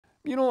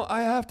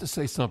I have to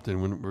say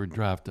something when we're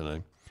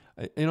drafting.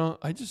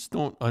 I just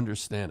don't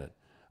understand it.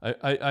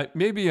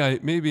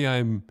 Maybe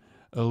I'm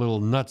a little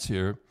nuts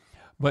here,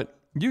 but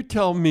you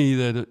tell me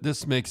that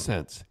this makes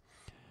sense.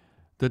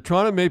 The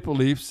Toronto Maple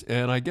Leafs,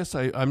 and I guess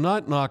I'm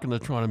not knocking the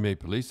Toronto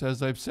Maple Leafs,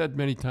 as I've said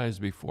many times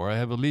before. I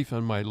have a Leaf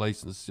on my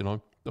license,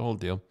 the whole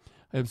deal.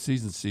 I have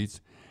season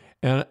seats.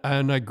 And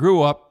I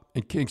grew up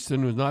in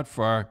Kingston, was not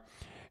far,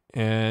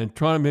 and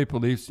Toronto Maple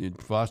Leafs,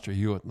 Foster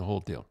Hewitt, and the whole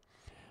deal.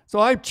 So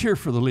I cheer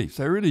for the Leafs.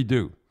 I really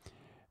do.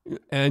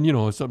 And,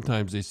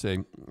 sometimes they say,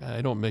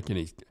 I don't make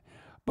any.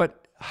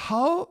 But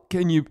how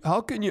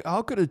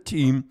could a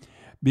team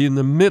be in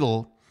the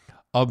middle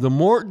of the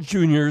more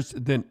juniors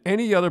than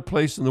any other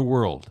place in the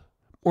world?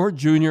 More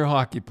junior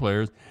hockey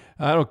players.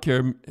 I don't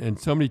care. And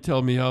somebody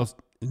tell me else,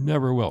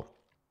 never will.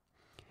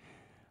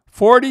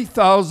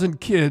 40,000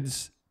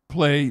 kids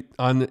play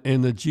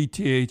in the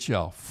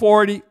GTHL.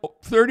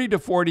 30 to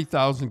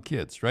 40,000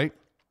 kids, right?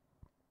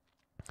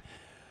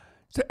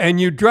 So,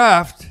 and you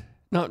draft,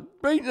 now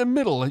right in the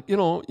middle,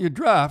 you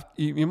draft,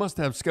 you must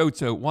have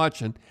scouts out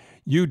watching.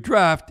 You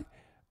draft,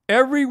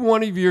 every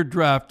one of your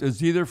draft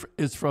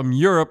is from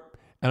Europe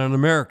and an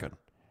American.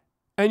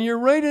 And you're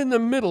right in the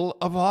middle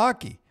of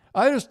hockey.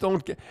 I just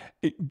don't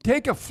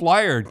take a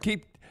flyer and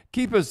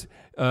keep us,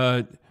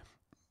 not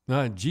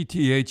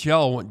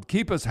GTHL,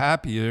 keep us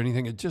happy or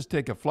anything, and just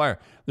take a flyer.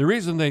 The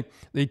reason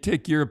they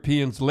take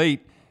Europeans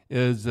late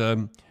is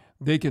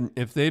they can,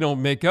 if they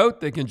don't make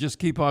out, they can just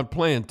keep on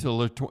playing till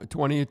they're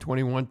 20,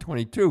 21,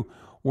 22.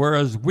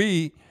 Whereas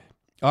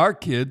our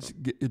kids,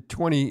 get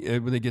 20,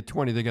 when they get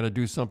 20, they got to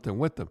do something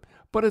with them.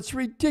 But it's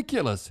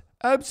ridiculous.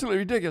 Absolutely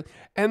ridiculous.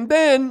 And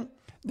then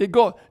they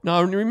go,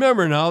 now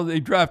remember they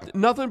draft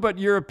nothing but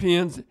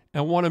Europeans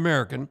and one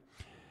American.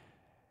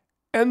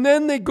 And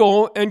then they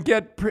go and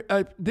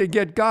they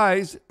get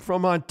guys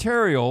from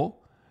Ontario.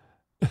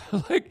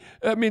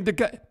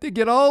 They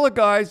get all the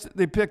guys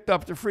they picked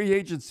up to free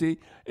agency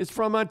is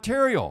from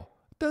Ontario.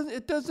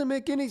 It doesn't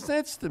make any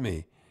sense to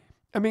me.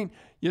 I mean,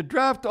 you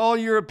draft all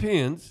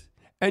Europeans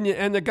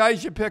and the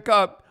guys you pick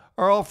up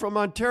are all from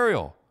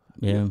Ontario.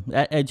 Yeah,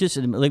 I just,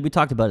 like we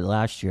talked about it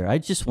last year. I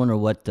just wonder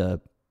what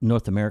the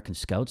North American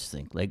scouts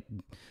think. Like,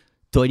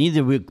 do I need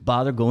to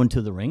bother going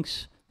to the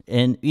rinks?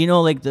 And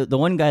like the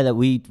one guy that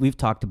we've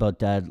talked about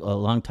that a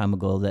long time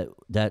ago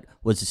that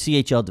was the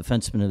CHL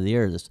Defenseman of the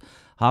Year, this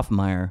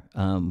Hoffmeyer,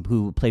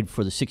 who played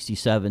for the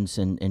 67s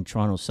and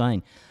Toronto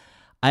Sign.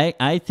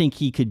 I think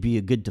he could be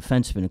a good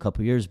defenseman in a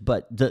couple of years,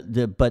 but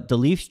the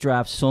Leafs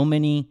draft so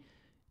many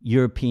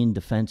European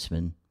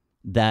defensemen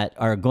that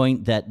are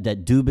going that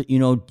Dubas,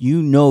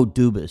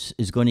 Dubas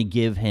is going to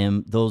give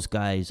those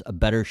guys a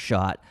better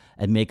shot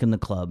at making the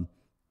club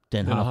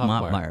than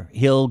Hoffmeyer.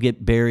 He'll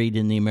get buried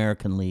in the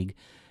American League.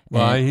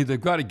 Well, they've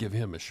got to give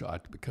him a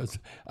shot because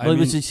it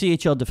was the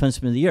CHL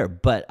Defenseman of the Year,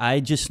 but I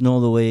just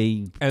know the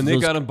way. And they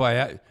got him by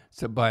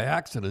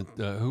accident.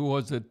 Who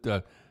was it?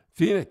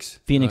 Phoenix.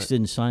 Phoenix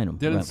didn't sign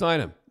him.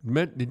 Sign him.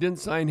 They didn't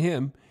sign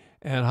him.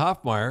 And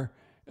Hoffmeyer.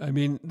 I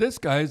mean, this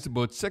guy's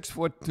about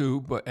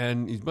 6'2",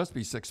 and he must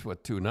be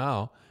 6'2"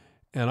 now.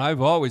 And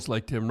I've always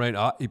liked him. Right,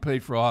 he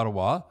played for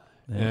Ottawa,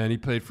 and he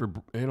played for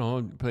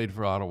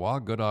Ottawa,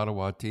 good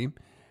Ottawa team,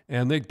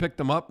 and they picked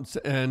him up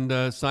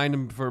and signed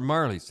him for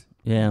Marlies.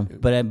 Yeah,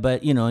 but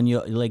and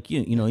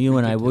you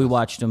and I, we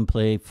watched him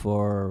play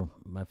for,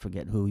 I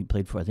forget who he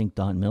played for. I think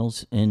Don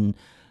Mills, and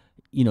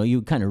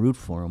you kind of root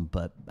for him,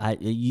 but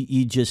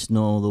you just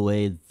know the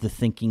way the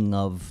thinking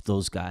of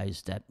those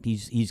guys that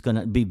he's going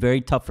to be very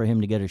tough for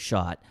him to get a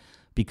shot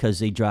because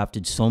they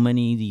drafted so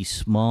many of these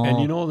small.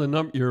 And the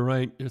number, you're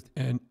right,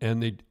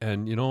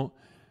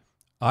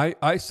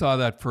 I saw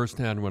that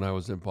firsthand when I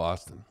was in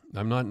Boston.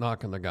 I'm not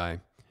knocking the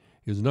guy.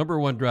 He was number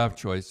one draft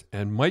choice,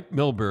 and Mike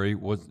Milbury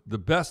was the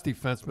best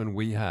defenseman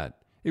we had.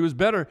 He was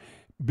better,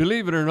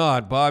 believe it or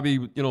not. Bobby,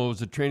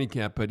 was a training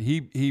camp, but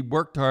he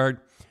worked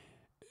hard.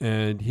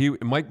 And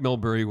Mike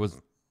Milbury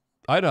was,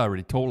 I'd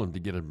already told him to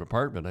get an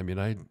apartment. I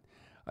mean,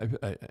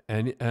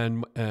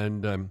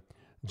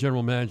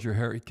 General Manager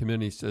Harry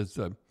Kamini says,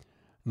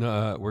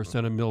 no, we're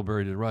sending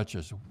Milbury to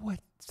Rochester. What?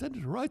 Send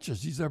him to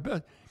Rochester? He's our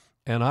best.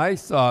 And I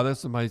saw,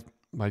 this is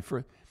my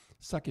first,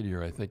 second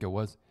year, I think it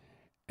was.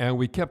 And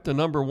we kept the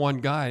number one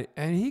guy,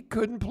 and he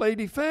couldn't play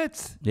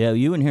defense. Yeah,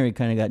 you and Harry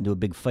kind of got into a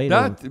big fight.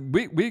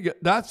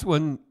 That's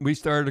when we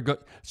started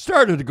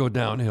to go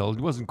downhill. It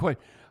wasn't quite.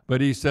 But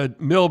he said,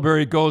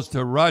 Milbury goes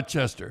to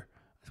Rochester.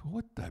 I said,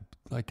 what the?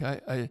 Like,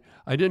 I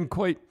didn't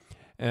quite.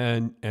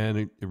 And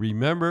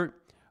remember,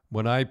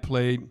 when I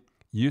played,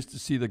 you used to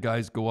see the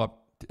guys go up,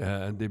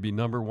 and they'd be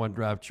number one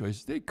draft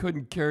choice. They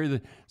couldn't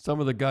carry some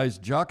of the guys'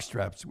 jock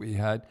straps we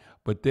had,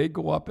 but they'd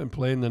go up and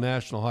play in the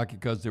National Hockey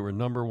because they were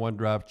number one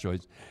draft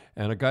choice.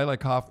 And a guy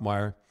like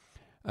Hoffmeyer,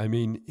 I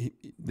mean,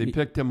 they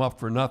picked him up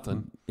for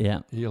nothing.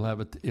 Yeah, he'll have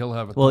it.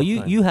 Well,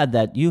 you had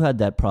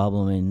that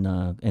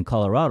problem in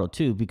Colorado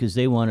too, because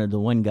they wanted the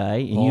one guy,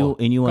 and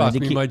you wanted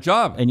to keep my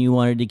job, and you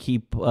wanted to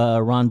keep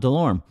Ron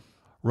Delorme.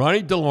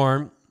 Ronnie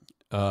Delorme,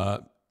 I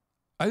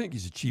think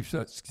he's a chief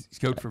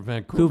scout for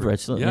Vancouver.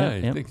 Yeah.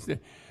 I think so.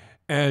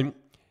 And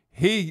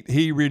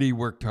he really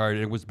worked hard.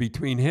 It was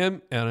between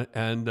him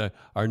and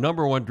our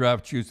number one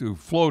draft choose who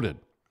floated.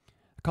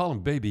 I call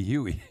him Baby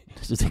Huey.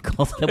 That's what they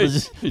call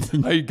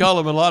that. I call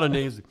him a lot of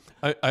names.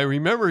 I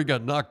remember he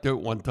got knocked out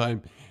one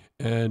time,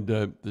 and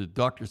the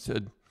doctor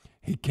said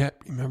he can't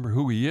remember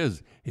who he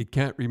is. He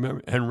can't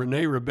remember. And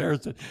Rene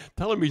Robert said,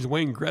 tell him he's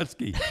Wayne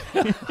Gretzky.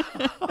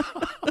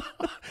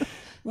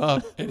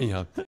 Well, anyhow.